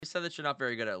said that you're not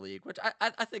very good at League, which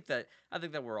I think that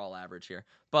we're all average here.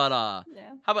 But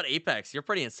Yeah. how about Apex? You're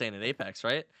pretty insane at Apex,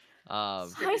 right? I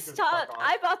Skippy says fuck stopped. off.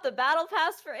 I bought the battle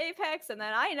pass for Apex, and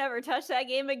then I never touched that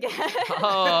game again.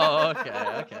 Oh,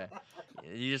 okay.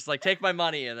 You just like take my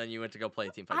money, and then you went to go play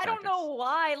Teamfight I don't Tactics. know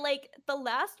why. Like the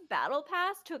last battle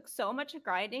pass took so much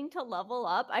grinding to level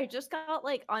up. I just got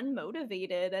like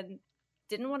unmotivated and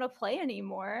didn't want to play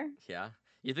anymore. Yeah.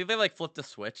 You think they like flipped a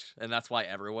switch, and that's why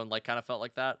everyone like kind of felt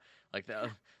like that? Like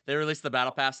they released the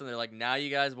battle pass, and they're like, now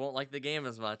you guys won't like the game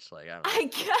as much. Like I don't know. I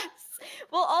guess.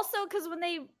 Well, also because when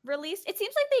they released, it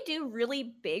seems like they do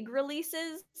really big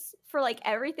releases for like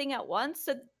everything at once.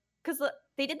 So because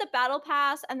they did the battle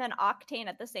pass and then Octane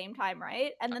at the same time,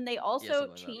 right? And then they also something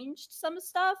like that. changed some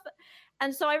stuff.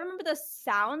 And so I remember the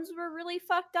sounds were really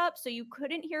fucked up, so you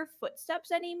couldn't hear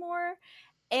footsteps anymore.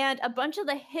 And a bunch of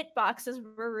the hitboxes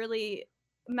were really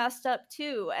messed up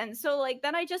too. And so like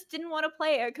then I just didn't want to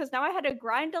play it because now I had to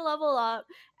grind to level up.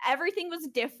 Everything was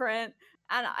different.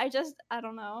 And I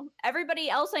don't know. Everybody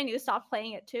else I knew stopped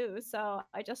playing it too, so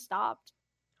I just stopped.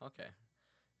 Okay.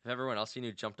 If everyone else you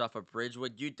knew jumped off a bridge,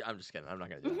 would you? I'm just kidding. I'm not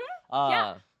gonna do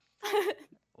that. Yeah.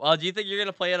 Well, do you think you're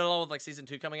gonna play it at all with like season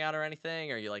 2 coming out or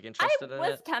anything? Are you like I interested in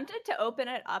was it? tempted to open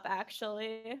it up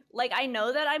actually. Like I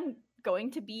know that I'm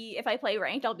going to be if I play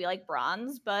ranked, I'll be like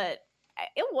bronze, but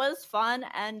it was fun.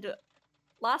 And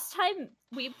last time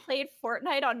we played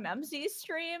Fortnite on Memsy's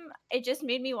stream, it just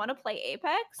made me want to play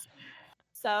Apex.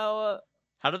 So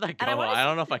How did that and go? I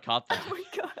don't know if I caught that. Oh my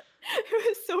god. It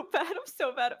was so bad. I'm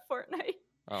so bad at Fortnite.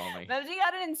 Oh my. Memsy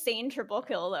got an insane triple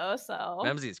kill though, so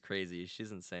Memsy's crazy.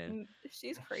 She's insane.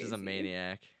 she's crazy. She's a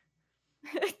maniac.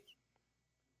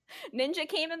 Ninja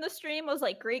came in the stream, was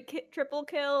like great triple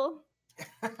kill.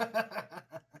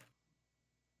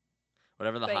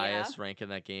 Whatever the But yeah. highest rank in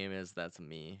that game is, that's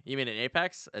me. You mean in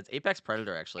Apex? It's Apex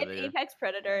Predator actually. It's Apex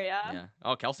Predator, yeah. Yeah.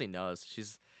 Oh, Kelsey knows.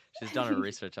 She's done her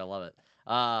research. I love it.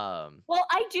 Well,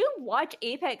 I do watch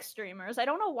Apex streamers. I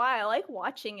don't know why. I like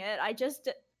watching it. I just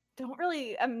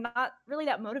I'm not really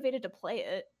that motivated to play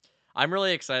it. I'm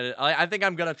really excited. I think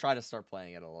I'm gonna try to start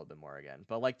playing it a little bit more again.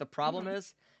 But like the problem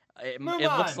is, it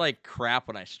looks like crap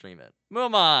when I stream it.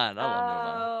 Moomon, I love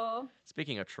Moomon. Oh.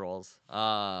 Speaking of trolls,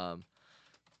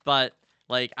 but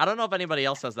like I don't know if anybody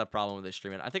else has that problem when they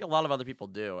stream it. I think a lot of other people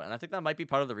do, and I think that might be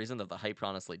part of the reason that the hype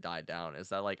honestly died down. Is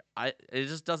that like it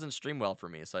just doesn't stream well for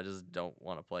me, so I just don't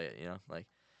want to play it. You know, like.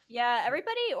 Yeah,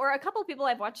 everybody or a couple people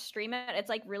I've watched stream it, it's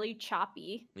like really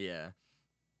choppy. Yeah.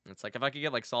 It's like if I could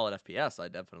get like solid FPS,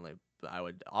 I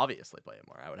would obviously play it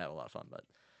more. I would have a lot of fun. But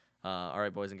all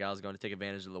right, boys and gals, going to take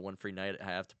advantage of the one free night I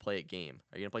have to play a game.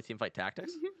 Are you gonna play Teamfight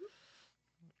Tactics?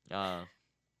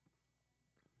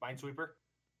 Minesweeper.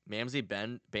 Mamsie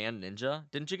banned Ninja.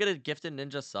 Didn't you get a gifted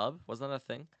Ninja sub? Wasn't that a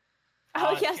thing?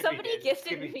 Oh yeah, Skippy somebody did.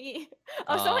 gifted Skippy. me.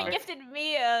 Oh, someone gifted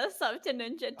me a sub to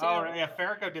Ninja too. Oh yeah,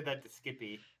 Farrakhan did that to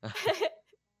Skippy.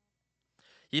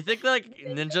 You think like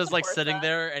Ninja's like sitting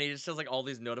there and he just has like all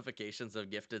these notifications of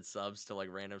gifted subs to like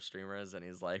random streamers and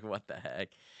he's like, what the heck?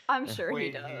 I'm sure Wait,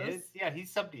 he does. He is? Yeah,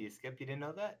 he's subbed to you, Skip. You didn't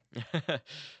know that?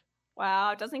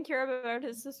 Wow, doesn't care about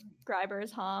his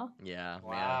subscribers, huh? Yeah,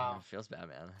 Wow. man. It feels bad,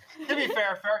 man. To be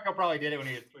fair, Farrakhan probably did it when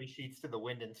he had 3 sheets to the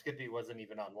wind and Skippy wasn't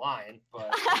even online,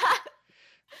 but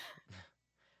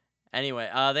Anyway,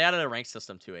 they added a rank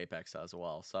system to Apex as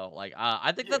well. So, like,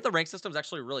 I think that the rank system is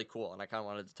actually really cool, and I kind of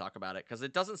wanted to talk about it because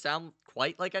it doesn't sound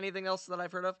quite like anything else that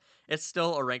I've heard of. It's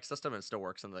still a rank system and it still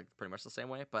works in like pretty much the same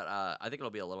way, but I think it'll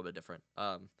be a little bit different.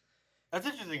 that's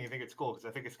interesting. You think it's cool because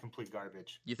I think it's complete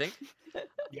garbage. You think?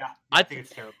 Yeah, I think it's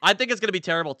terrible. I think it's gonna be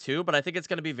terrible too, but I think it's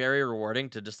gonna be very rewarding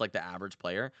to just like the average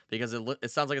player because it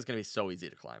sounds like it's gonna be so easy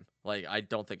to climb. Like, I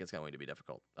don't think it's going to be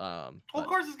difficult. Well, of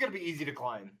course, it's gonna be easy to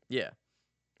climb. Yeah.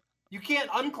 You can't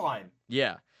unclimb.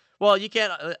 Yeah. Well, you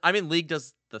can't. I mean, League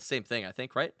does the same thing, I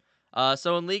think, right?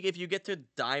 So in League, if you get to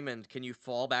Diamond, can you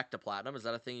fall back to Platinum? Is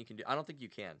that a thing you can do? I don't think you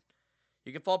can.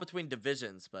 You can fall between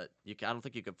divisions, but I don't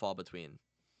think you can fall between.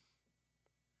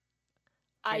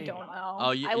 I don't know.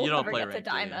 Oh, you I will don't never play get to ranked,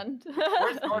 do you? Diamond.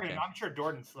 Where's Jordan? Okay. I'm sure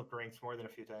Jordan slipped ranks more than a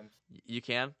few times. You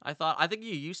can? I think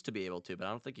you used to be able to, but I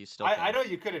don't think you still can. I know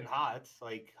you could in HOTS.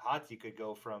 Like, HOTS, you could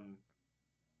go from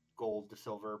gold to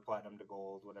silver, platinum to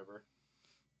gold, whatever.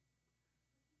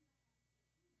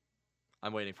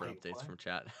 I'm waiting for Wait, updates what? from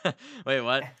chat. Wait,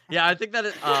 what? Yeah, I think that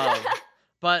it.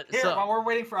 But Here, so while we're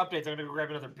waiting for updates, I'm gonna go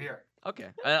grab another beer. okay,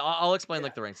 I'll explain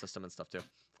like the rank system and stuff too.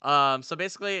 So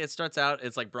basically, it starts out.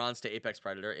 It's like bronze to Apex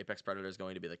Predator. Apex Predator is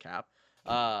going to be the cap.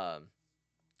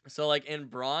 So like in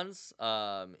bronze,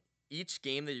 each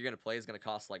game that you're gonna play is gonna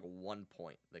cost like 1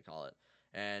 point. They call it,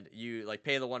 and you like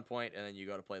pay the 1 point, and then you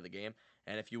go to play the game.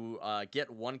 And if you get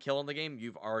 1 kill in the game,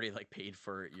 you've already like paid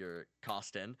for your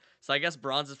cost in. So I guess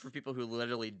bronze is for people who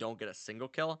literally don't get a single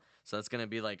kill. So it's gonna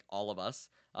be like all of us.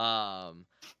 But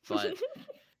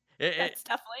it That's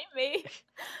definitely me.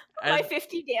 My and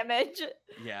 50 damage.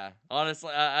 yeah, honestly,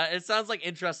 it sounds like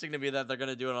interesting to me that they're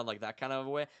gonna do it on like that kind of a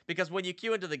way, because when you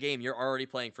queue into the game, you're already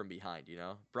playing from behind. You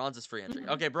know, bronze is free entry. Mhm.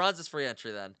 Okay, bronze is free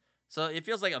entry then. So it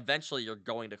feels like eventually you're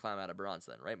going to climb out of bronze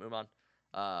then, right? Move on.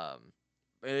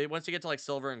 Once you get to like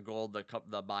silver and gold,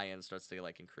 the buy-in starts to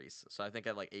like increase. So I think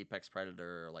at like Apex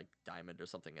Predator or like Diamond or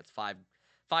something, it's 5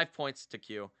 points to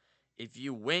queue. If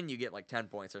you win, you get like 10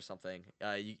 points or something.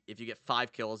 If you get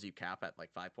 5 kills, you cap at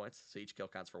like 5 points. So each kill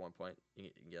counts for 1 point. You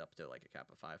can get up to like a cap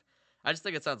of 5. I just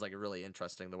think it sounds like really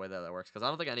interesting the way that works, because I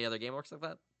don't think any other game works like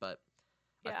that. But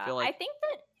I Yeah, feel I like think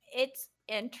that it's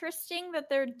interesting that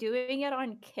they're doing it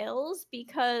on kills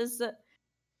because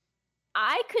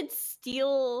I could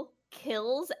steal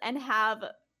kills and have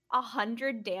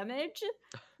 100 damage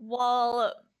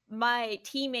while my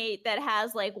teammate that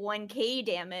has like 1k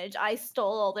damage, I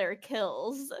stole all their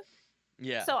kills.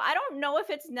 yeah, So I don't know if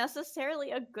it's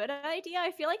necessarily a good idea.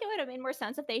 I feel like it would have made more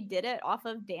sense if they did it off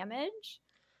of damage.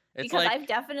 it's Because like I've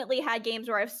definitely had games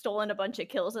where I've stolen a bunch of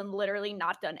kills and literally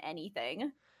not done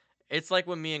anything. it's like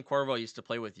when me and Corvo used to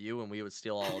play with you, and we would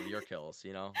steal all of your kills.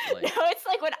 You know, No, like it's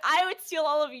like when I would steal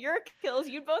all of your kills,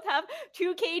 you'd both have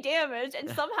 2k damage, and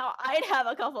somehow I'd have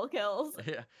a couple kills.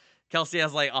 yeah. Kelsey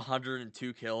has like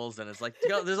 102 kills, and it's like,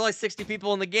 there's only 60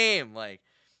 people in the game. Like,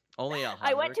 only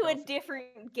I went 100, to a Kelsey?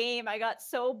 different game. I got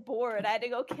so bored. I had to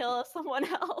go kill someone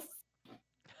else.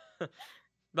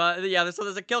 But yeah, so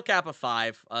there's a kill cap of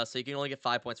 5, so you can only get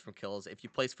 5 points from kills. If you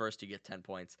place first, you get 10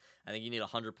 points. I think you need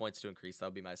 100 points to increase. That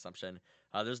would be my assumption.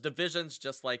 There's divisions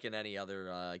just like in any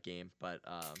other game, but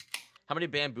how many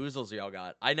bamboozles y'all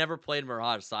got? I never played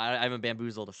Mirage, so I haven't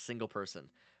bamboozled a single person.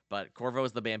 But Corvo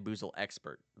is the bamboozle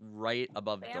expert, right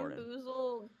above Jordan.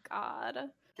 Bamboozle, God.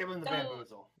 Give him the So-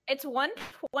 bamboozle. It's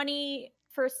 120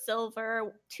 for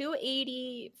silver,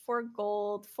 280 for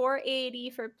gold, 480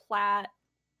 for plat,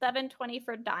 720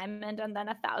 for diamond, and then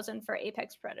 1,000 for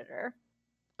Apex Predator.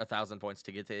 1,000 points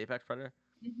to get to Apex Predator?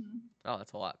 Mm-hmm. Oh,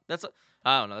 that's a lot.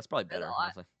 I don't know. That's probably That's a better,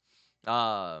 lot.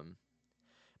 honestly.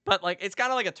 But like it's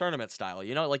kind of like a tournament style,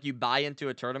 you know, like you buy into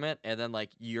a tournament and then like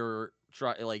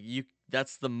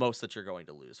that's the most that you're going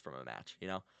to lose from a match, you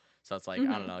know. So it's like I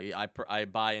don't know. I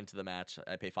buy into the match.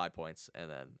 I pay 5 points and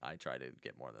then I try to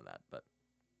get more than that.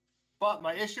 But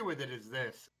my issue with it is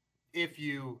this: if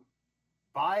you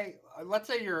buy, let's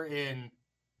say you're in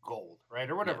gold, right,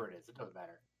 or whatever it is, it doesn't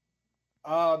matter.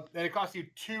 And it costs you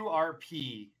 2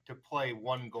 RP to play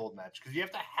 1 gold match because you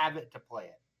have to have it to play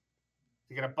it.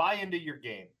 You're gonna buy into your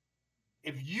game.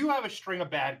 If you have a string of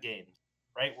bad games,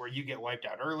 right, where you get wiped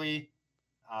out early,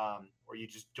 or you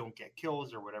just don't get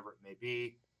kills or whatever it may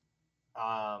be,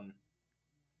 and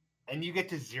you get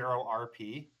to 0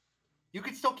 RP, you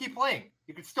can still keep playing.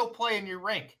 You can still play in your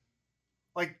rank.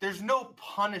 Like, there's no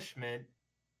punishment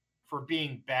for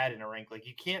being bad in a rank. Like,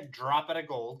 you can't drop out of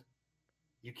gold.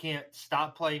 You can't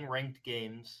stop playing ranked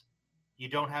games. You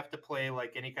don't have to play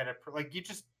like any kind of like you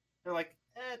just they're like,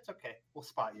 it's okay. We'll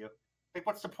spot you. Like,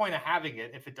 what's the point of having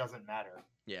it if it doesn't matter?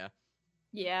 Yeah.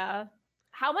 Yeah.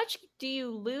 How much do you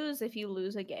lose if you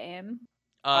lose a game?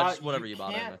 Just whatever you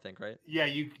bought in, can't- I think, right? Yeah,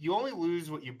 you only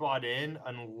lose what you bought in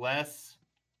unless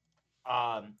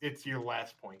it's your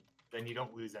last point. Then you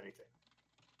don't lose anything.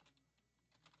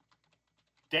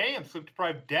 Damn, sleep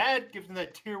deprived dad giving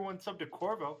that tier 1 sub to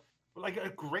Corvo. Like a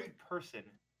great person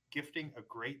gifting a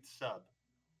great sub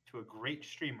to a great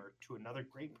streamer to another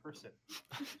great person.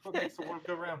 That's what makes the world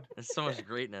go round. There's so much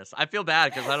greatness. I feel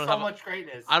bad because I don't so have much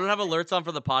greatness. I don't have alerts on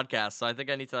for the podcast, so I think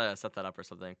I need to set that up or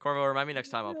something. Corvo, remind me next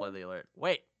time I'll play the alert.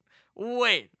 Wait.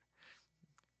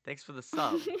 Thanks for the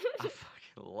sub. I fucking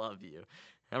love you.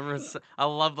 I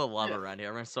love the love around here.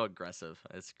 Everyone's so aggressive.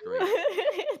 It's great.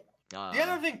 The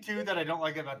other thing too that I don't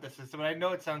like about this system, and I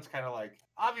know it sounds kind of like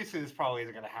obviously this probably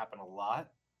isn't going to happen a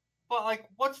lot, but like,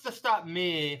 what's to stop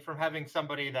me from having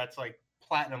somebody that's like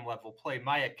platinum level play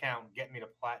my account, get me to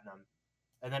platinum,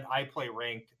 and then I play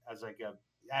ranked as like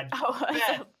at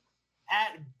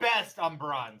best I'm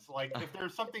bronze. Like if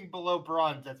there's something below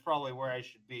bronze, that's probably where I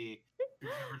should be.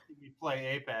 You've never seen me play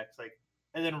Apex, like,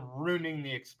 and then ruining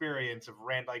the experience of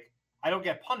like I don't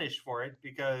get punished for it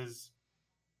because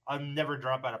I'll never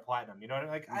drop out of platinum. You know what I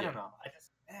mean? Like, I don't know. I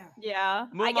just Yeah.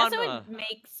 I guess it would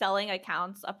make selling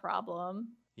accounts a problem.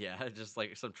 Yeah, just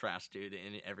like some trash dude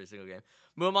in every single game.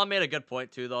 Muamon made a good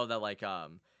point too, though, that like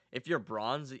if you're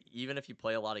bronze, even if you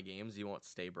play a lot of games, you won't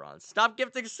stay bronze. Stop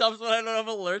gifting subs when I don't have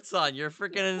alerts on. You're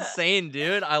freaking insane,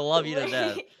 dude. I love you to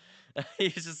death.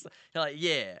 He's just like,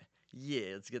 yeah,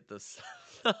 let's get this.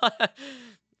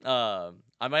 I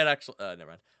might actually. Never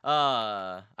mind.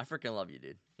 I freaking love you,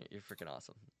 dude. You're freaking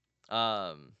awesome.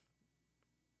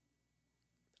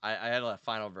 I had a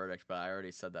final verdict, but I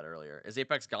already said that earlier. Is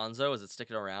Apex Gonzo? Is it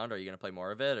sticking around? Are you gonna play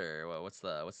more of it, or what's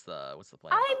the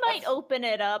plan? I might open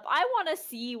it up. I want to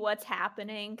see what's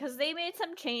happening because they made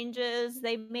some changes.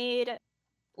 They made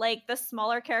like the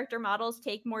smaller character models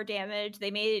take more damage. They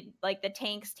made like the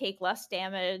tanks take less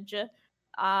damage.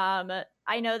 I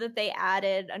know that they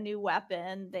added a new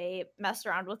weapon. They messed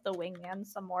around with the wingman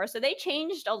some more. So they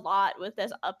changed a lot with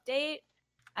this update.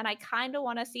 And I kind of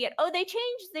want to see it. Oh, they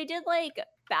did like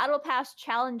battle pass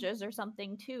challenges or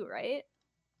something too, right?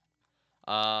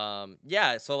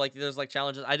 Yeah, so like there's like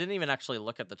challenges. I didn't even actually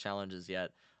look at the challenges yet,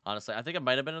 honestly. I think it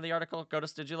might have been in the article.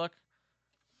 Gotus, did you look?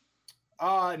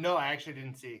 No, I actually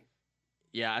didn't see.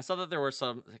 Yeah, I saw that there were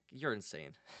some. You're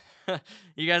insane.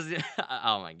 You guys,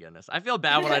 oh my goodness, I feel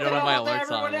bad when I don't have my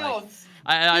alerts on. Like,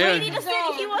 I need to say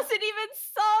he wasn't even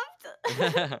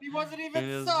subbed. He wasn't He even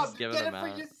was subbed. just giving Get it them for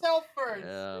out. yourself first.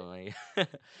 Oh my god.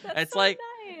 That's It's so like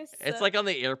nice. it's like on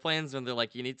the airplanes when they're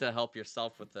like, you need to help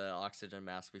yourself with the oxygen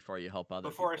mask before you help other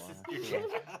Before people. assist you.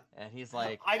 And he's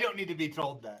like, I don't need to be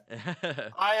told that.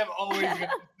 I am always going to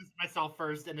assist myself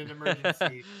first in an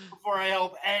emergency before I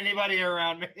help anybody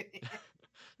around me.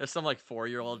 there's some like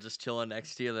 4-year-old just chilling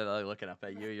next to you. They're like looking up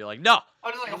at you. You're like, no.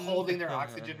 I'm just like holding their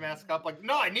oxygen mask up, like,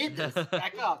 no, I need this.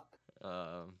 Back up.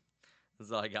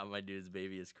 That's all I got. My dude's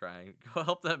baby is crying. Go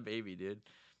help that baby, dude.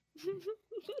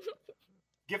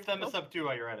 Gift them a sub too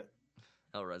while you're at it.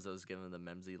 El Rezo's giving the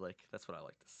Memsy lick. That's what I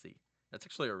like to see. That's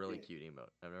actually a really cute emote.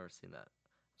 I've never seen that.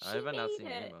 I haven't not seen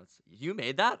it. emotes. You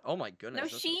made that? Oh my goodness. No,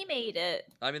 that's she made it.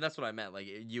 I mean, that's what I meant. Like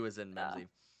you as in Memsy.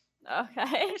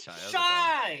 Okay.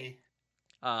 Shy.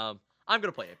 I'm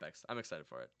gonna play Apex. I'm excited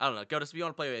for it. I don't know. Gotus, if you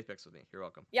want to play Apex with me, you're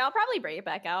welcome. Yeah, I'll probably bring it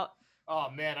back out.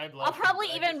 Oh man, I'd love. I'll probably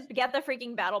to. even get the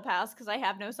freaking battle pass because I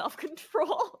have no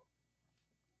self-control.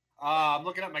 I'm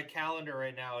looking at my calendar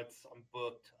right now. I'm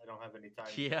booked. I don't have any time.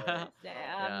 Yeah.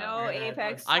 Yeah, no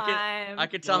Apex I time.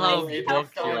 can tell No how Apex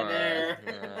booked you going are.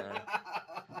 there.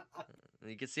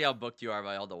 You can see how booked you are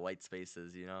by all the white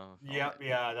spaces, you know? Yep,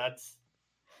 yeah, that's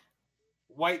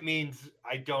white means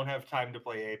I don't have time to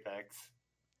play Apex.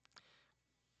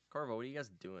 Corvo, what are you guys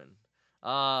doing?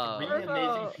 Three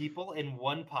amazing people in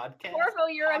one podcast. Corvo,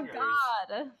 you're a Poggers.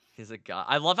 god. He's a god.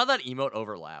 I love how that emote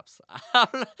overlaps.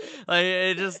 Like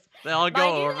it just they all I go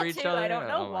do over that each too, other. I don't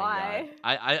know Oh my why.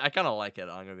 God. I kind of like it.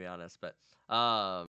 I'm gonna be honest, but